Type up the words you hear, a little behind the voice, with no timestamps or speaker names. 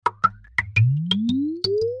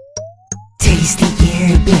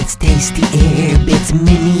Earbits, tasty Earbits,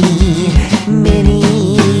 mini.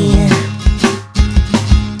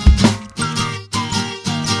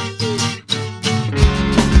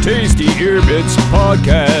 Tasty Earbits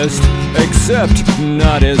podcast, except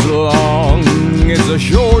not as long. It's a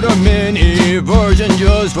shorter mini version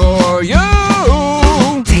just for you.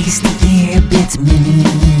 Tasty Earbits,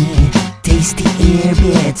 mini. Tasty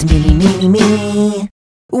Earbits, mini.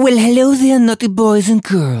 Well, hello there, naughty boys and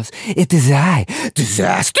girls. It is I,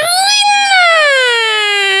 Disaster.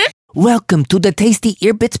 Welcome to the Tasty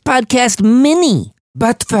Earbits podcast mini.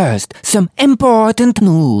 But first, some important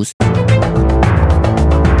news.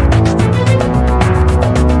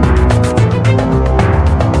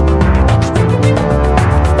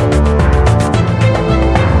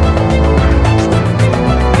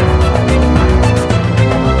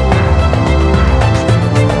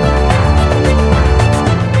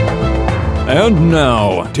 And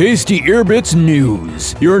now, Tasty Earbits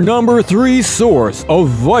News, your number 3 source of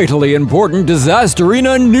vitally important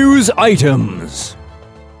Disasterina news items.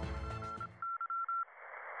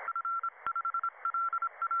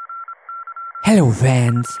 Hello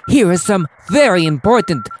fans, here is some very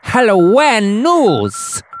important Hallowhen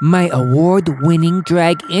news. My award-winning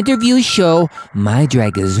drag interview show, My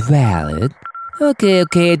Drag is Valid. Okay,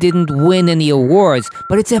 I didn't win any awards,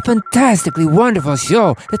 but it's a fantastically wonderful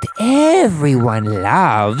show that everyone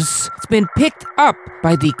loves. It's been picked up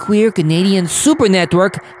by the queer Canadian super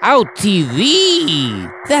network Out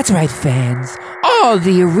TV. That's right, fans. All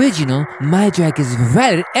the original My Drag is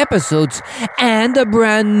Valid episodes and a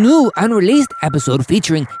brand new unreleased episode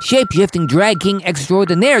featuring shape-shifting drag king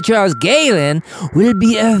extraordinaire Charles Galen will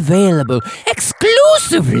be available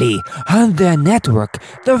exclusively on their network.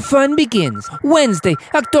 The fun begins Wednesday,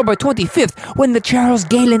 October 25th, when the Charles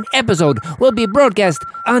Galen episode will be broadcast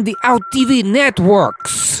on the Out TV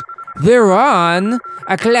networks. Thereon,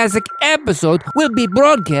 a classic episode will be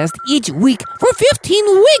broadcast each week for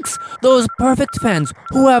 15 weeks. Those perfect fans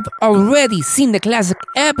who have already seen the classic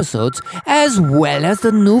episodes, as well as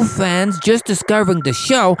the new fans just discovering the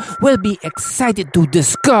show, will be excited to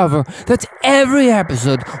discover that every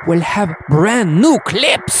episode will have brand new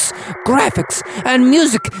clips, graphics, and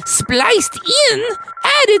music spliced in,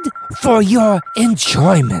 added for your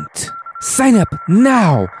enjoyment. Sign up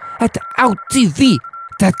now at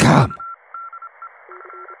outtv.com.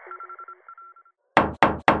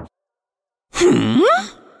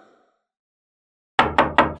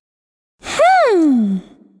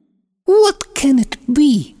 What can it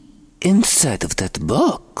be inside of that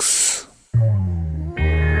box?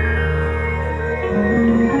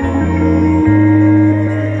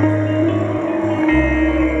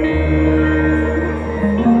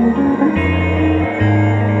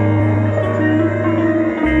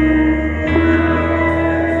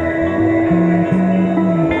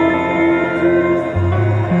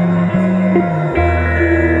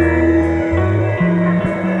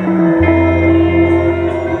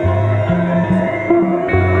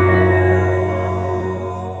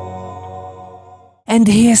 And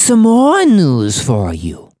here's some more news for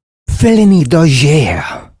you. Felony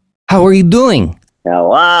Dogere. How are you doing?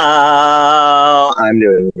 Hello. I'm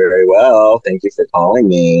doing very well. Thank you for calling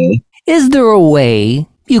me. Is there a way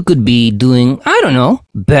you could be doing, I don't know,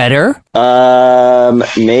 better?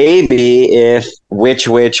 Maybe if which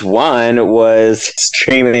one was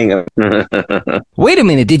streaming. Wait a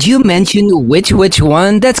minute, did you mention which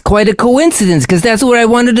one? That's quite a coincidence, because that's what I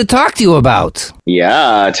wanted to talk to you about.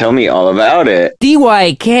 Yeah, tell me all about it.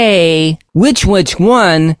 DYK, which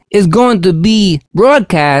one is going to be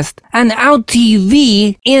broadcast on Out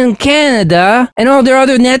TV in Canada and all their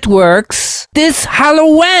other networks this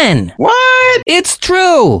Hallowhen. What? It's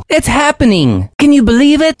true. It's happening. Can you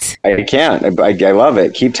believe it? I can't. I love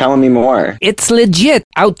it. Keep telling me more. It's legit.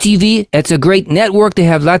 Out TV, it's a great network. They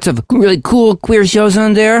have lots of really cool queer shows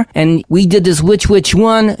on there. And we did this which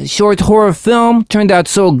one short horror film. Turned out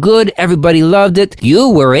so good. Everybody loved it. You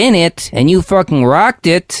were in it and you fucking rocked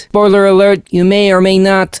it. Spoiler alert, you may or may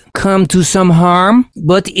not come to some harm,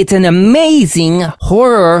 but it's an amazing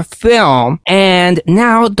horror film and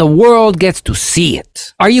now the world gets to see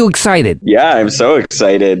it. Are you excited? Yeah, I'm so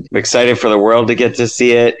excited. I'm excited for the world to get to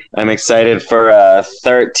see it. I'm excited for a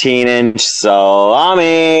 13-inch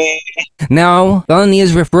salami. Now, Felony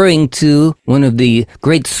is referring to one of the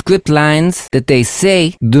great script lines that they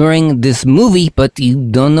say during this movie, but you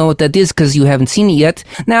don't know what that is because you haven't seen it yet.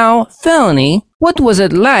 Now, Felony, what was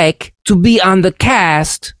it like to be on the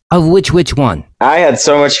cast Of which one? I had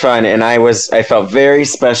so much fun, and I felt very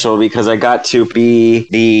special because I got to be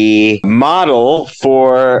the model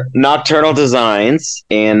for Nocturnal Designs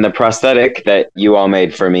and the prosthetic that you all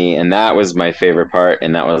made for me, and that was my favorite part,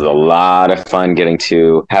 and that was a lot of fun getting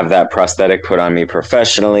to have that prosthetic put on me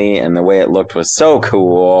professionally, and the way it looked was so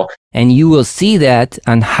cool. And you will see that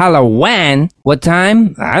on Hallowhen. What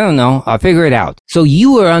time? I don't know. I'll figure it out. So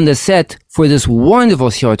you were on the set for this wonderful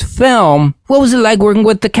short film. What was it like working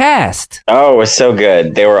with the cast? Oh, it was so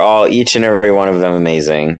good. They were all, each and every one of them,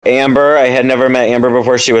 amazing. Amber, I had never met Amber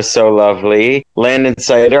before. She was so lovely. Landon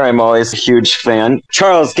Sider, I'm always a huge fan.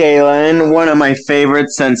 Charles Galen, one of my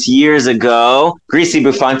favorites since years ago. Greasy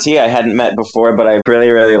Buffanti, I hadn't met before, but I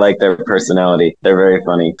really, really like their personality. They're very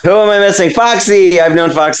funny. Who am I missing? Foxy! I've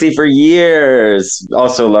known Foxy for years.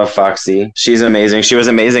 Also love Foxy. She's amazing. She was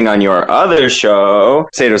amazing on your other show,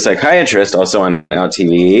 Sadopsychiatrist, also on Now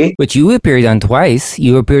TV. Which you appeared on twice.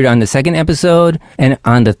 You appeared on the second episode, and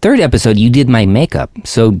on the third episode, you did my makeup.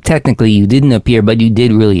 So technically, you didn't appear, but you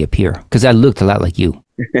did really appear, because I looked a lot like you.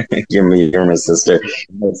 You're my sister. It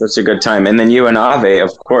was such a good time. And then you and Ave,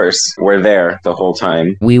 of course, were there the whole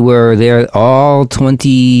time. We were there all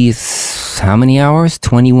 20, how many hours?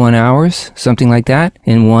 21 hours? Something like that?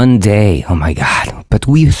 In one day. Oh my God. But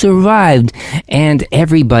we survived, and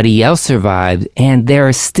everybody else survived, and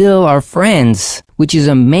they're still our friends, which is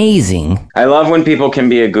amazing. I love when people can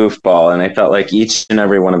be a goofball, and I felt like each and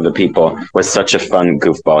every one of the people was such a fun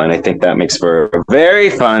goofball, and I think that makes for a very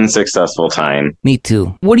fun, successful time. Me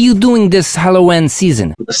too. What are you doing this Halloween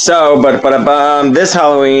season? So, this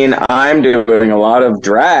Halloween, I'm doing a lot of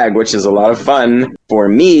drag, which is a lot of fun for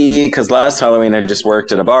me, because last Halloween I just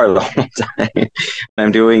worked at a bar the whole time.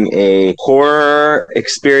 I'm doing a horror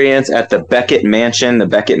experience at the Beckett Mansion. The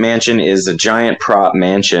Beckett Mansion is a giant prop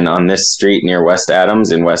mansion on this street near West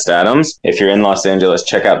Adams in West Adams. If you're in Los Angeles,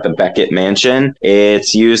 check out the Beckett Mansion.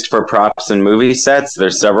 It's used for props and movie sets.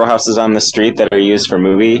 There's several houses on the street that are used for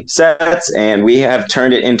movie sets, and we have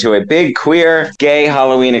turned it into a big queer gay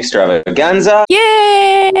Halloween extravaganza.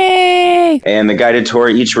 Yay! And the guided tour,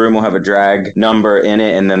 each room will have a drag number in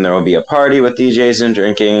it, and then there will be a party with DJs and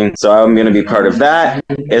drinking. So I'm going to be part of that,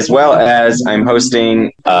 as well as I'm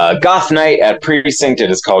hosting Goth Night at Precinct.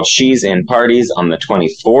 It is called She's in Parties on the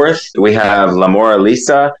 24th. We have La Mora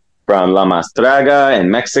Lisa from La Mastraga in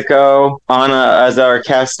Mexico. Anna as our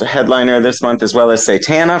cast headliner this month, as well as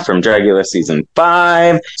Satana from Dragula Season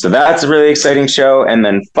 5. So that's a really exciting show. And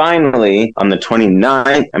then finally, on the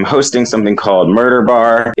 29th, I'm hosting something called Murder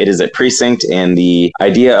Bar. It is at Precinct, and the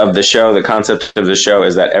idea of the show, the concept of the show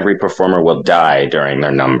is that every performer will die during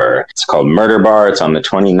their number. It's called Murder Bar. It's on the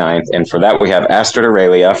 29th. And for that, we have Astrid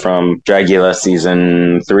Aurelia from Dragula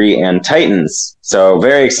Season 3 and Titans. So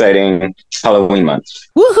very exciting Halloween month.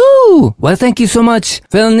 Woohoo! Well, thank you so much,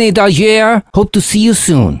 Felny Dagier. Hope to see you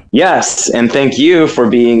soon. Yes, and thank you for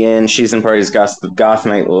being in She's in Parties Goth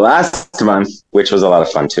Night last month, which was a lot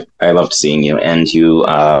of fun too. I loved seeing you, and you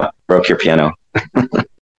broke your piano.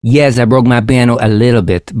 Yes, I broke my piano a little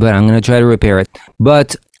bit, but I'm going to try to repair it.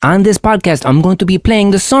 But on this podcast, I'm going to be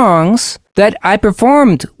playing the songs that I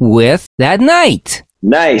performed with that night.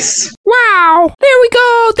 Nice. Wow! There we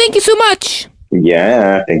go! Thank you so much!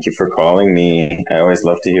 Yeah, thank you for calling me. I always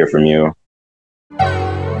love to hear from you.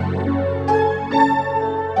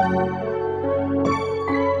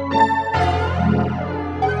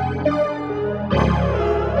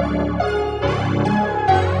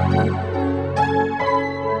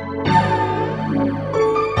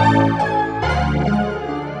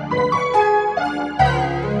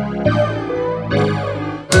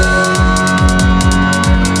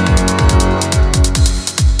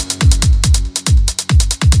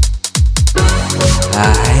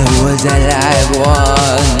 I was alive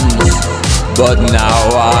once, but now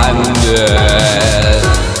I'm dead.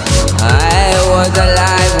 I was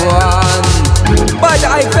alive once, But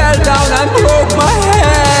I fell down and broke my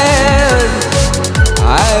head.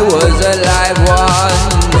 I was alive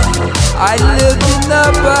once, I lived in the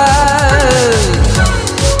past.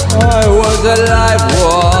 I was alive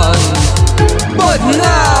once, but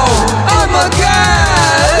now I'm a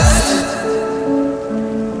guest.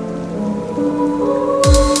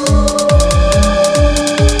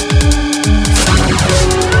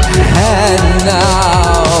 And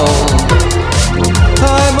now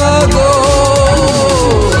I'm a ghost.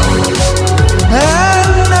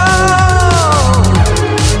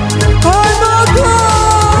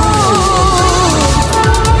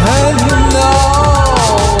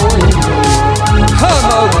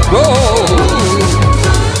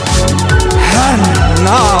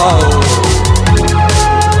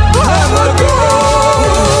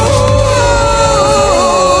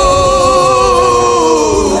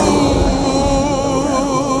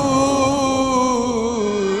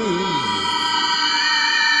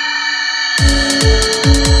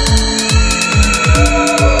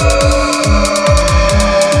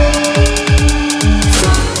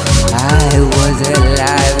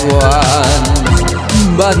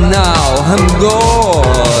 but now I'm gone.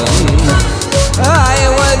 I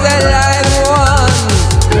was alive once,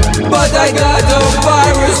 but I got a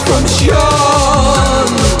virus from Sean.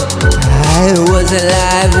 I was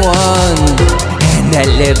alive once, and I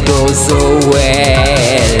lived oh so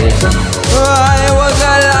well. I was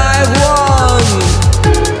alive once,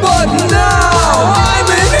 but now I'm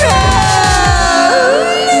in hell.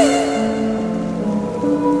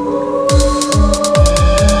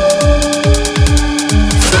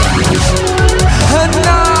 And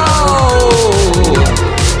now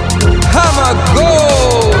I'm a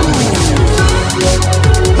ghost.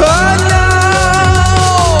 And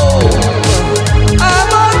now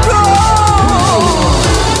I'm a ghost.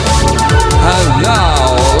 And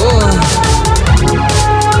now I'm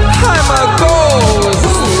a ghost. And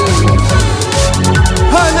now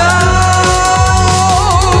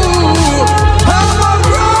I'm a ghost.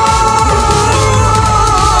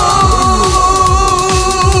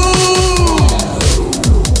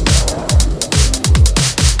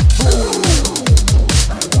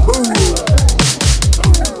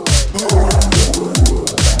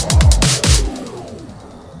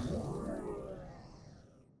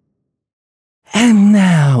 And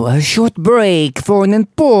now a short break for an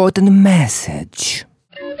important message.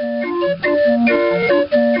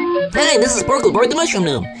 Hi, this is Sparkleboard the Mushroom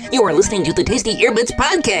Gnome. You are listening to the Tasty Earbits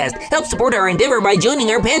podcast. Help support our endeavor by joining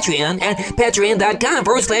our Patreon at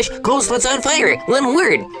patreon.com/ColdSlutsOnFire. One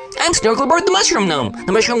word. I'm Snorkelboard the Mushroom Gnome.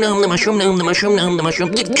 The Mushroom Gnome, the Mushroom Gnome, the Mushroom Gnome, the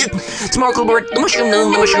Mushroom... Snorkelboard, the Mushroom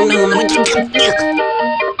Gnome, the Mushroom Gnome, the Mushroom...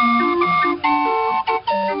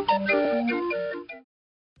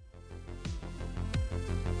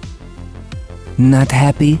 Not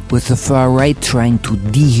happy with the far right trying to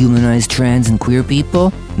dehumanize trans and queer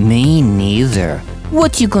people? Me neither.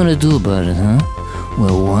 What you gonna do about it, huh?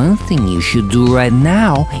 Well, one thing you should do right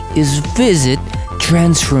now is visit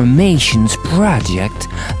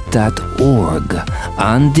transformationsproject.org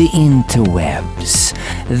on the interwebs.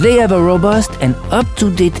 They have a robust and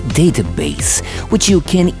up-to-date database which you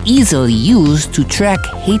can easily use to track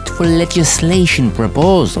hateful legislation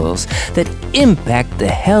proposals that impact the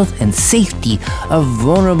health and safety of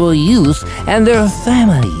vulnerable youth and their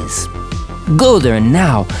families. Go there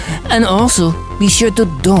now and also be sure to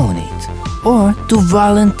donate or to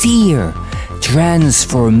volunteer.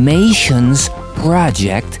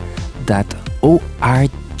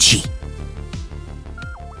 Transformationsproject.org.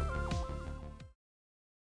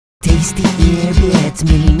 Tasty earbits,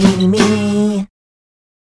 me.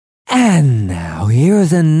 And now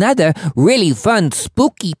here's another really fun,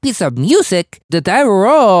 spooky piece of music that I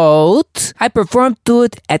wrote. I performed to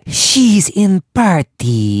it at She's in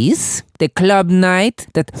Parties, the club night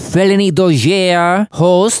that Felony Dozier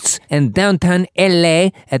hosts in downtown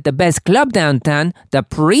LA at the best club downtown, the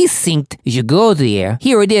Precinct. You should go there.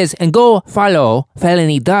 Here it is, and go follow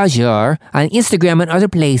Felony Dozier on Instagram and other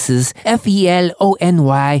places.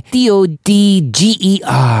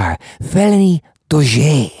 FELONYDODGER. Felony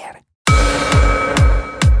Dozier.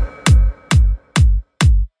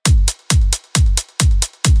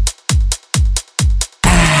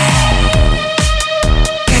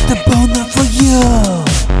 Boner for you,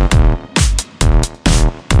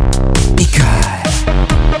 because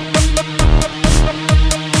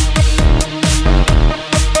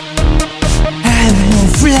I have no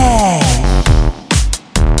flesh.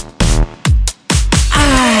 I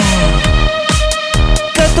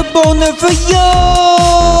got the boner for you,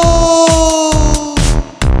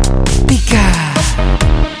 because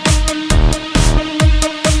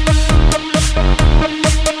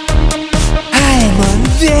I'm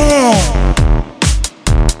undead.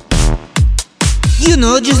 You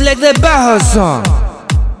know, just like that Baja song.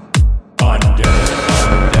 Undead.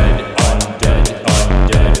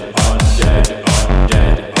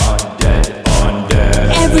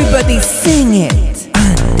 Everybody sing it.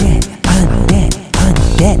 Undead, undead,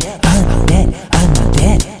 undead, undead,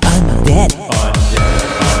 undead, undead.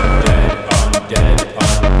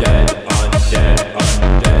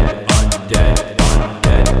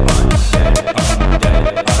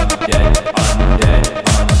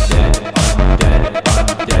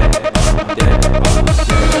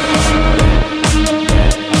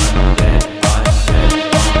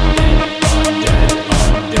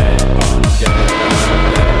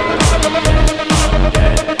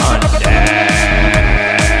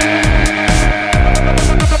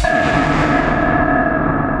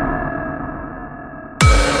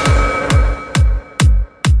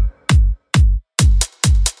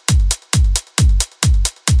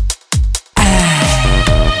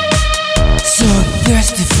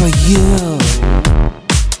 Thirsty for you,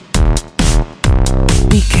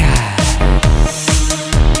 because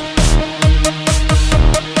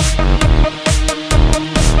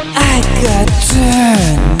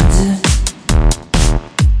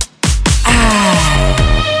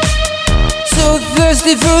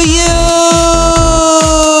it for you.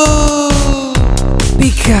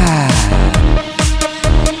 Because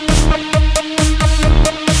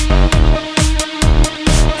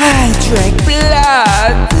I drank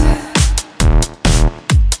blood.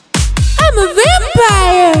 I'm a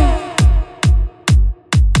vampire.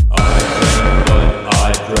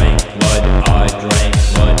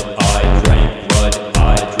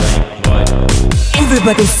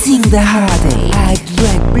 Everybody sing the holiday. I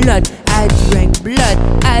drank blood, I drank blood,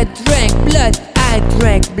 I drank blood, I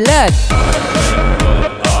drank blood.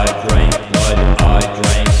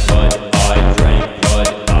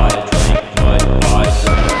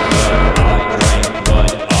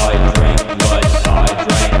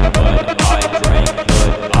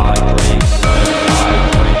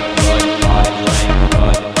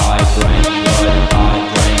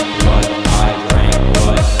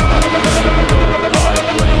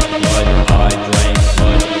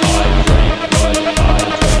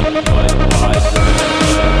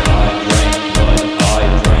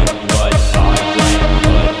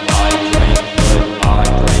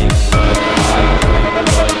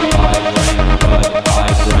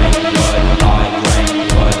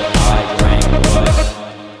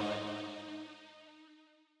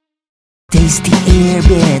 Tasty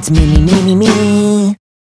airbeds, me.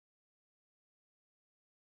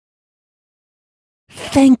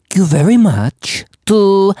 Thank you very much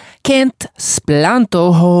to Kent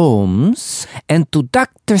Splanto Holmes and to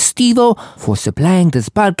Dr. Stevo for supplying this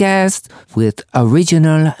podcast with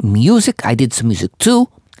original music. I did some music too,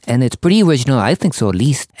 and it's pretty original, I think so at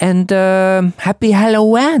least. And happy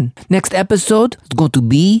Halloween. Next episode is going to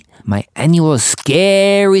be my annual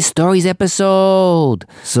Scary Stories episode.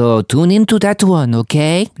 So tune into that one,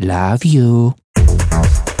 okay? Love you.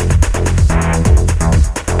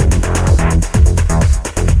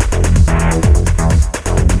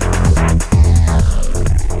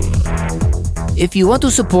 If you want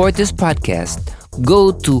to support this podcast,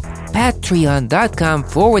 go to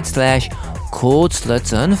patreon.com/Cold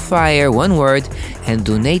Sluts on Fire, one word, and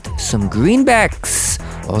donate some greenbacks.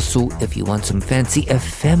 Also, if you want some fancy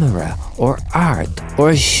ephemera or art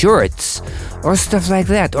or shirts or stuff like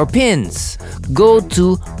that or pins, go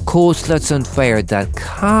to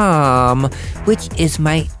coldslutsonfire.com, which is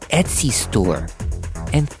my Etsy store.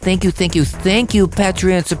 And thank you,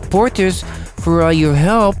 Patreon supporters, for all your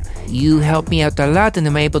help. You help me out a lot, and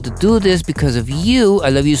I'm able to do this because of you. I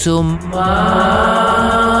love you so much.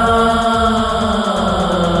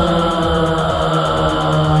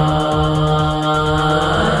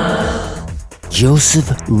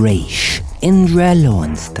 Joseph Raish, Indra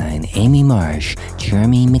Lowenstein, Amy Marsh,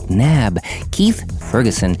 Jeremy McNabb, Keith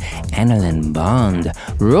Ferguson, Annalyn Bond,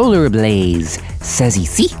 Rollerblaze, Sazi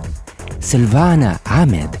C, Silvana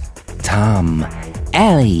Ahmed, Tom,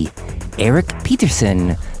 Ali, Eric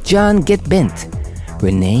Peterson, John Getbent,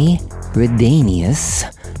 Renee Redanius,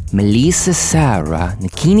 Melissa Sarah,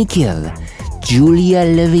 Nikini Kill, Julia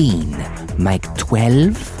Levine, Mike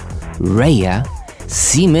 12, Rhea,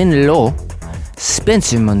 Seaman Lowe,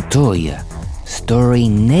 Spencer Montoya, Story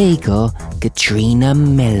Nagel, Katrina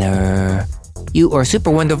Miller. You are super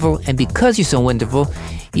wonderful, and because you're so wonderful,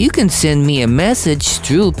 you can send me a message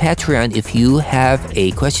through Patreon if you have a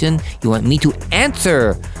question you want me to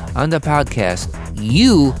answer on the podcast.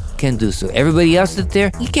 You can do so. Everybody else out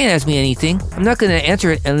there, you can't ask me anything. I'm not going to answer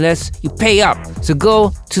it unless you pay up. So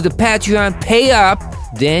go to the Patreon, pay up,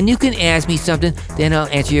 then you can ask me something, then I'll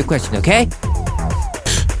answer your question, okay?